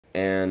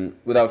And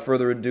without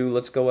further ado,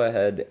 let's go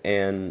ahead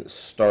and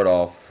start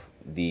off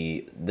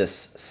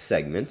this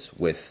segment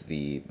with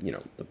the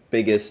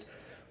biggest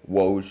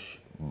Woj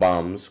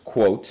Bombs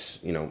quotes,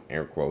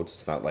 air quotes.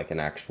 It's not like an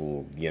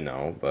actual,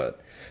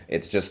 but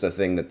it's just a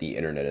thing that the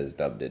internet has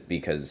dubbed it,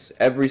 because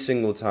every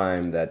single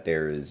time that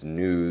there is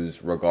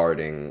news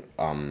regarding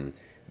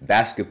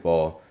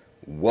basketball,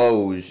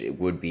 Woj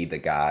would be the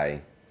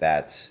guy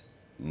that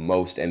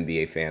most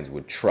NBA fans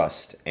would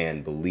trust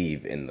and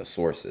believe in the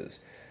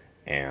sources.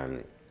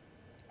 And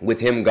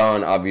with him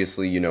gone,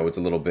 obviously, it's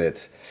a little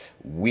bit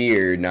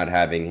weird not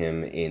having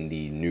him in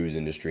the news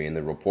industry and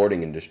the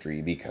reporting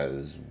industry,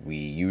 because we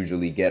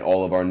usually get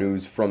all of our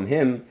news from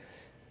him.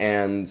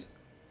 And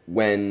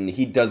when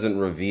he doesn't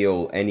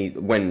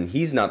when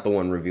he's not the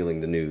one revealing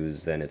the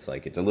news, then it's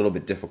like it's a little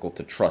bit difficult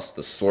to trust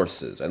the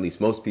sources. At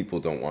least most people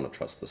don't want to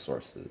trust the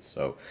sources.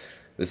 So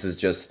this is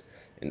just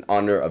in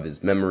honor of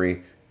his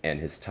memory and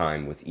his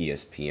time with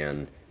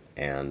ESPN.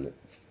 And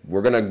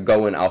we're going to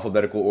go in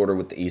alphabetical order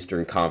with the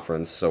Eastern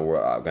Conference. So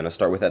we're going to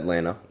start with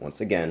Atlanta once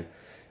again.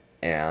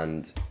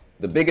 And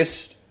the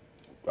biggest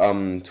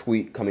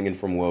tweet coming in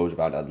from Woj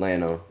about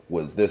Atlanta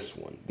was this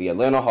one. The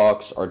Atlanta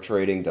Hawks are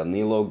trading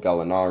Danilo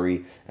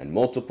Gallinari and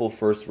multiple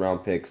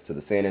first-round picks to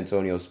the San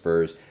Antonio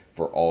Spurs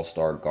for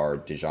all-star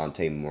guard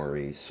DeJounte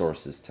Murray,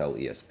 sources tell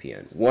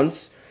ESPN.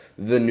 Once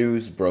the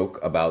news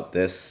broke about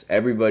this,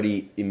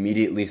 everybody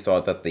immediately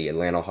thought that the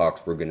Atlanta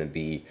Hawks were going to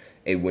be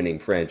a winning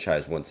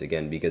franchise once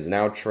again, because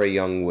now Trae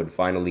Young would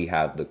finally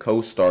have the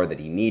co-star that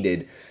he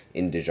needed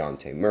in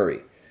DeJounte Murray.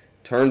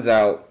 Turns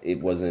out that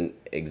wasn't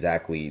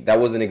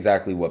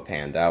exactly what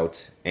panned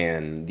out,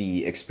 and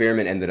the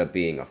experiment ended up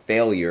being a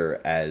failure,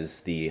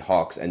 as the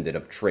Hawks ended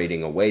up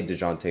trading away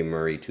DeJounte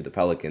Murray to the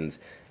Pelicans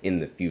in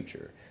the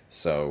future.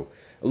 So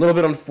a little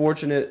bit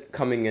unfortunate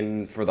coming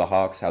in for the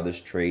Hawks how this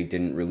trade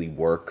didn't really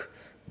work,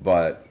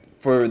 but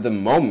for the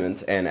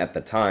moment and at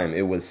the time,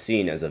 it was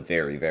seen as a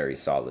very, very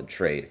solid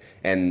trade.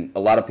 And a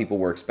lot of people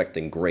were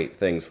expecting great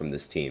things from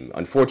this team.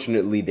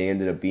 Unfortunately, they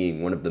ended up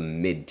being one of the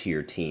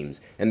mid-tier teams.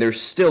 And they're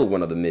still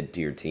one of the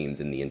mid-tier teams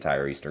in the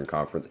entire Eastern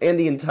Conference and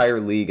the entire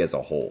league as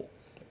a whole.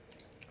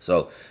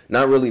 So,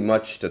 not really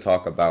much to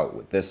talk about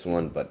with this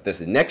one. But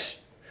this next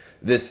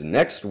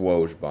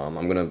Woj bomb,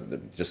 I'm going to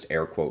just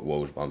air quote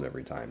Woj bomb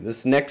every time.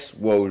 This next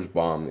Woj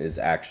bomb is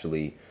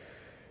actually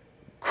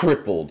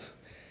crippled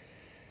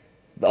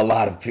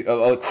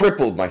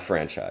crippled my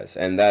franchise,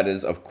 and that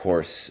is, of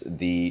course,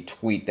 the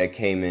tweet that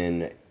came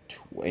in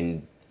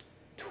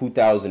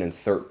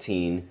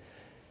 2013.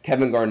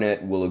 Kevin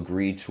Garnett will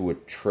agree to a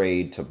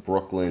trade to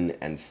Brooklyn,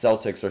 and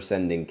Celtics are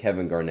sending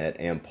Kevin Garnett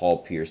and Paul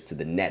Pierce to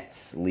the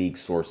Nets, league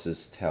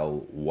sources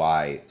tell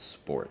Y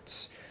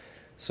Sports.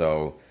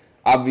 So,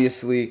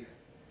 obviously,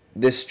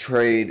 this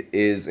trade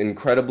is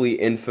incredibly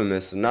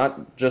infamous,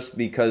 not just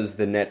because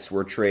the Nets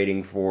were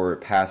trading for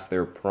past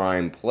their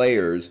prime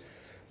players,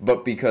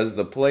 but because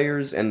the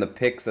players and the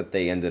picks that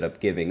they ended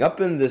up giving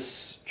up in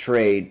this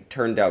trade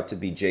turned out to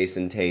be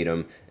Jason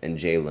Tatum and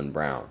Jaylen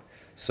Brown.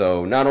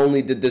 So not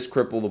only did this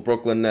cripple the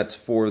Brooklyn Nets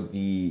for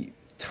the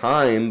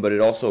time, but it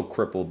also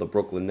crippled the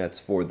Brooklyn Nets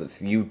for the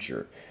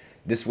future.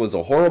 This was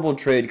a horrible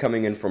trade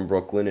coming in from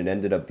Brooklyn. It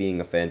ended up being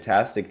a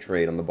fantastic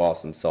trade on the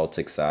Boston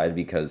Celtics side,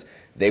 because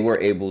they were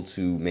able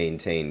to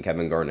maintain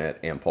Kevin Garnett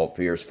and Paul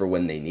Pierce for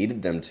when they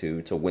needed them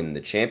to win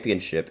the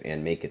championship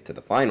and make it to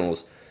the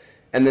finals.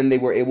 And then they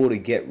were able to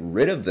get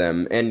rid of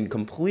them and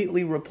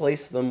completely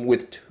replace them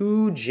with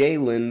two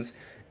Jaylens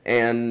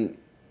and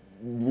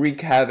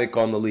wreak havoc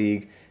on the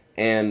league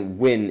and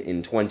win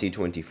in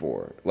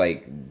 2024.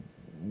 Like,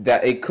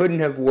 that, it couldn't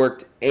have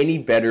worked any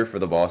better for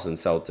the Boston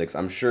Celtics.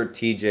 I'm sure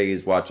TJ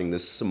is watching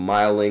this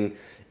smiling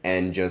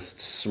and just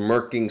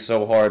smirking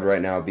so hard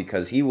right now,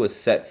 because he was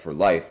set for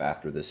life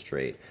after this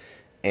trade.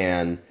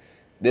 And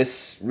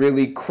this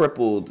really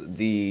crippled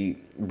the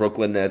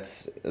Brooklyn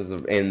Nets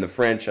in the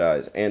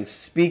franchise. And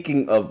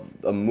speaking of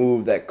a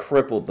move that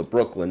crippled the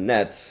Brooklyn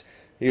Nets,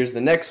 here's the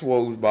next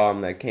Woj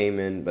bomb that came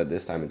in, but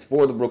this time it's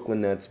for the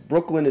Brooklyn Nets.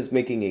 Brooklyn is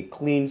making a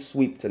clean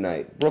sweep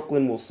tonight.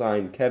 Brooklyn will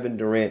sign Kevin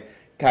Durant,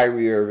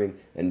 Kyrie Irving,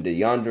 and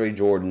DeAndre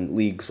Jordan,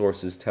 league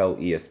sources tell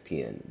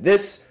ESPN.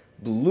 This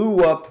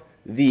blew up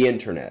the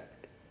internet,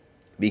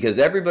 because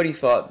everybody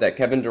thought that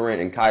Kevin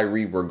Durant and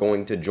Kyrie were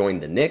going to join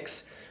the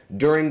Knicks.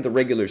 During the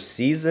regular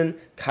season,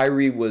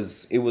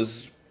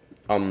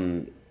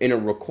 in a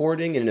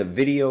recording, in a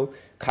video,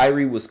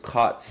 Kyrie was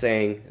caught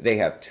saying they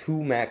have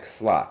 2 max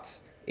slots.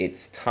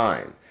 It's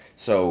time.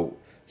 So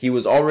there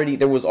was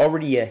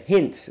already a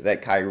hint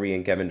that Kyrie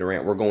and Kevin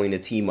Durant were going to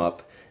team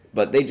up,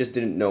 but they just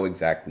didn't know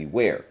exactly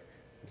where.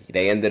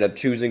 They ended up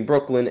choosing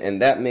Brooklyn, and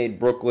that made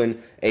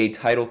Brooklyn a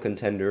title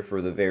contender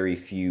for the very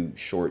few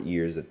short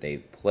years that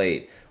they've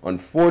played.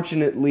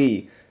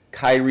 Unfortunately,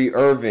 Kyrie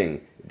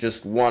Irving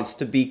just wants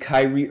to be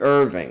Kyrie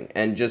Irving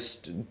and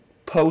just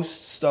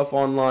post stuff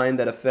online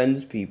that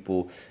offends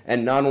people,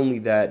 and not only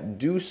that,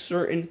 do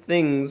certain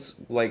things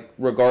like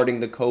regarding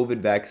the COVID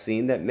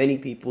vaccine that many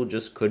people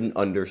just couldn't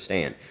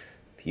understand.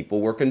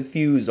 People were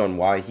confused on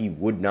why he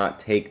would not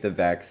take the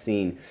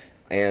vaccine.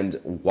 and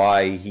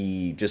why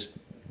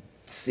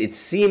it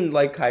seemed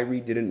like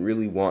Kyrie didn't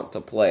really want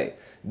to play.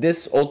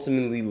 This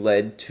ultimately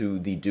led to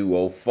the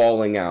duo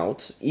falling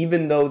out,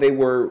 even though they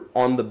were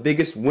on the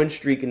biggest win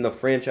streak in the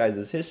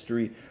franchise's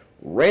history.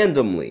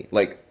 Randomly,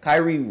 like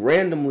Kyrie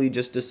randomly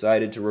just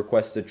decided to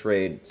request a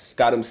trade,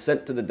 got him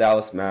sent to the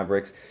Dallas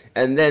Mavericks,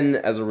 and then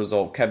as a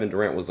result, Kevin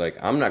Durant was like,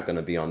 I'm not going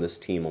to be on this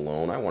team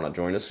alone, I want to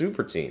join a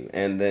super team,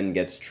 and then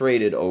gets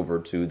traded over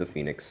to the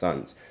Phoenix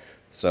Suns.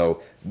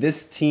 So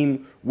this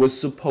team was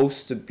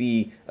supposed to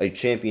be a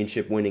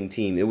championship winning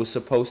team. It was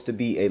supposed to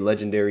be a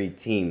legendary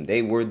team.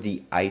 They were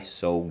the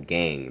ISO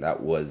gang.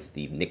 That was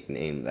the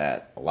nickname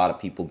that a lot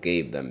of people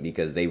gave them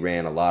because they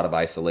ran a lot of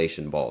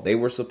isolation ball. They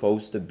were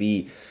supposed to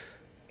be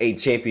a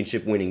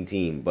championship winning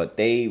team, but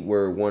they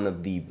were one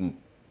of the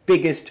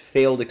biggest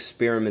failed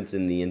experiments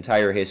in the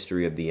entire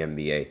history of the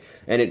NBA,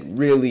 and it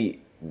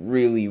really,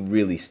 really,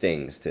 really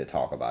stings to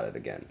talk about it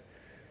again.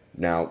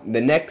 Now, the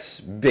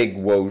next big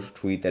Woj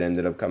tweet that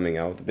ended up coming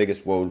out, the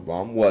biggest Woj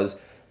bomb, was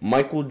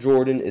Michael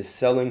Jordan is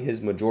selling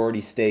his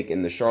majority stake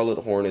in the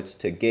Charlotte Hornets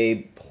to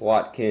Gabe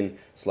Plotkin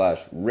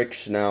 / Rick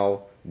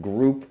Schnall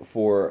Group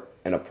for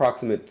an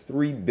approximate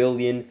 $3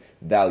 billion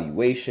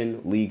valuation,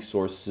 league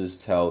sources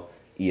tell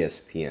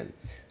ESPN.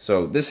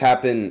 So this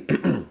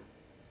happened,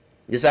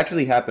 this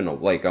actually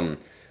happened like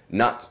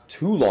not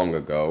too long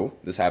ago.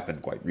 This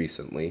happened quite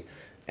recently.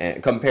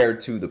 And compared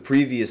to the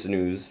previous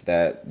news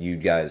that you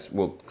guys,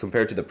 well,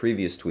 compared to the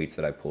previous tweets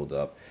that I pulled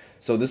up.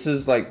 So this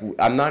is like,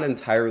 I'm not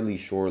entirely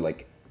sure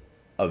like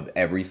of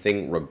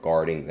everything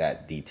regarding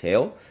that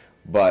detail,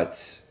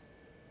 but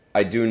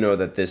I do know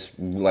that this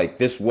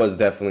was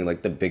definitely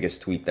like the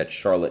biggest tweet that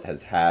Charlotte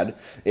has had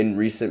in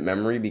recent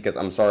memory, because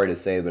I'm sorry to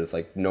say, but it's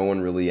like no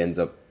one really ends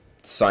up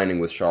signing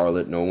with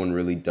Charlotte. No one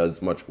really does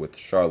much with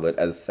Charlotte.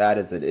 As sad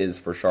as it is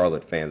for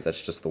Charlotte fans,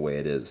 that's just the way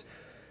it is.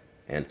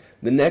 And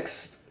the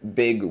next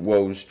big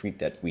Woj tweet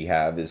that we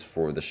have is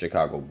for the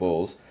Chicago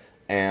Bulls.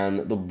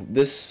 And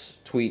this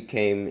tweet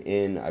came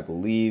in, I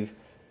believe,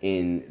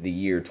 in the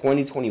year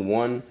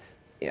 2021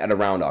 at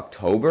around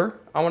October,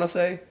 I want to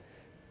say.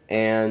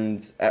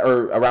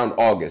 Or around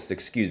August,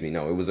 excuse me.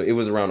 No, it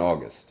was around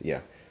August,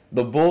 yeah.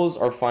 The Bulls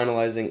are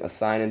finalizing a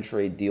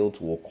sign-and-trade deal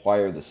to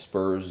acquire the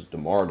Spurs'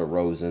 DeMar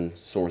DeRozan,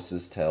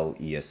 sources tell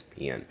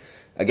ESPN.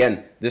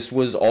 Again, this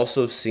was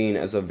also seen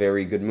as a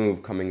very good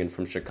move coming in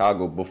from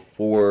Chicago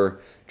before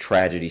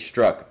tragedy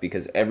struck,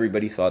 because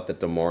everybody thought that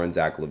DeMar and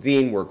Zach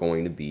LaVine were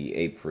going to be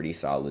a pretty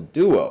solid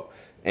duo.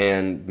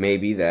 And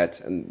maybe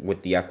that,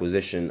 with the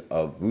acquisition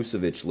of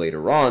Vucevic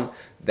later on,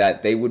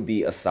 that they would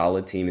be a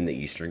solid team in the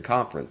Eastern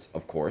Conference.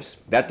 Of course,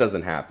 that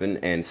doesn't happen.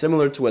 And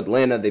similar to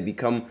Atlanta, they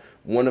become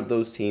one of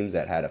those teams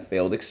that had a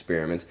failed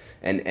experiment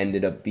and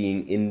ended up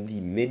being in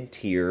the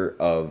mid-tier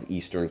of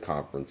Eastern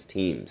Conference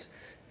teams.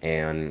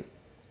 And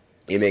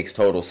it makes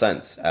total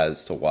sense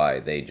as to why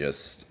they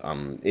just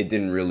it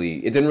didn't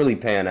really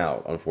pan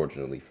out,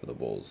 unfortunately, for the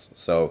Bulls.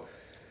 So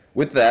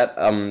with that,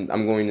 I'm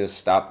going to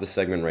stop the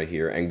segment right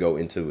here and go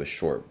into a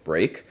short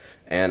break.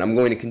 And I'm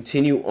going to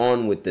continue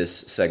on with this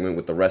segment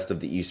with the rest of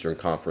the Eastern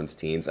Conference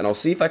teams. And I'll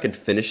see if I can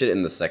finish it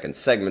in the second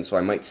segment, so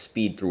I might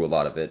speed through a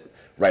lot of it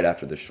right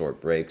after the short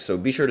break. So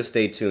be sure to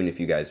stay tuned if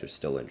you guys are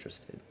still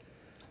interested.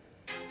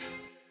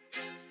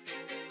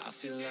 I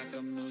feel like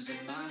I'm losing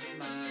my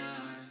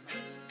mind.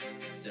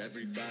 Is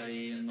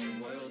everybody in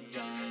the world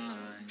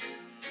blind?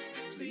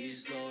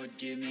 Please, Lord,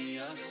 give me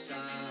a sign,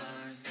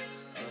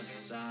 a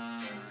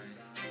sign.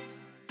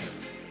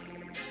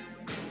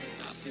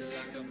 I feel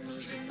like I'm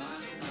losing my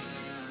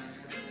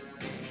mind.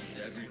 Is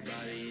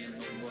everybody in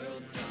the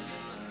world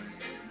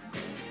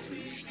blind?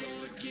 Please,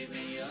 Lord, give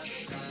me a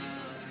sign,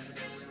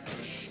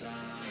 a sign.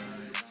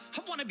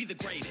 I wanna be the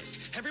greatest.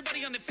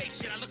 Everybody on the fake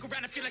shit. I look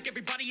around and feel like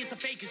everybody is the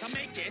fakest. I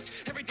make this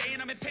every day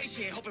and I'm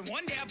impatient, hoping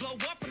one day I blow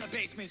up from the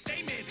basement.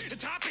 Statement, the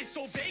top is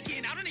so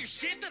vacant. I don't hear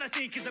shit that I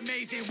think is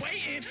amazing.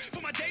 Waiting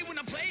for my day when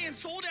I'm playing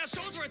sold out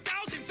shows for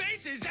 1,000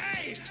 faces.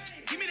 Hey,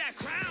 give me that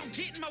crown,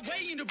 get in my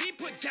way and to be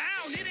put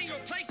down. It ain't your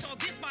place, all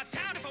this my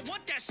town. If I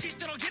want that shit,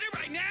 then I'll get it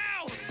right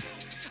now.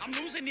 I'm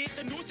losing it,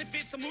 the noose it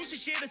fits, I'm losing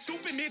shit. A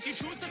stupid myth, you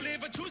choose to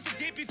live or choose to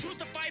dip. You choose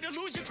to fight or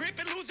lose your grip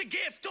and lose a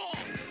gift. Oh,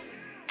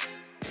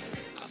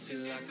 I feel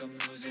like I'm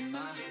losing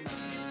my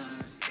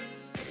mind.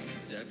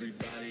 Is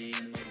everybody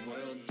in the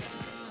world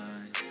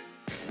blind?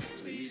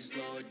 Please,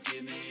 Lord,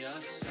 give me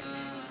a sign,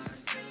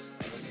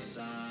 a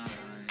sign.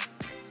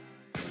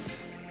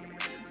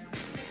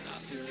 I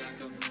feel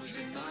like I'm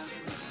losing my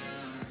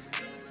mind.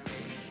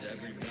 Is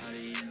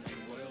everybody in the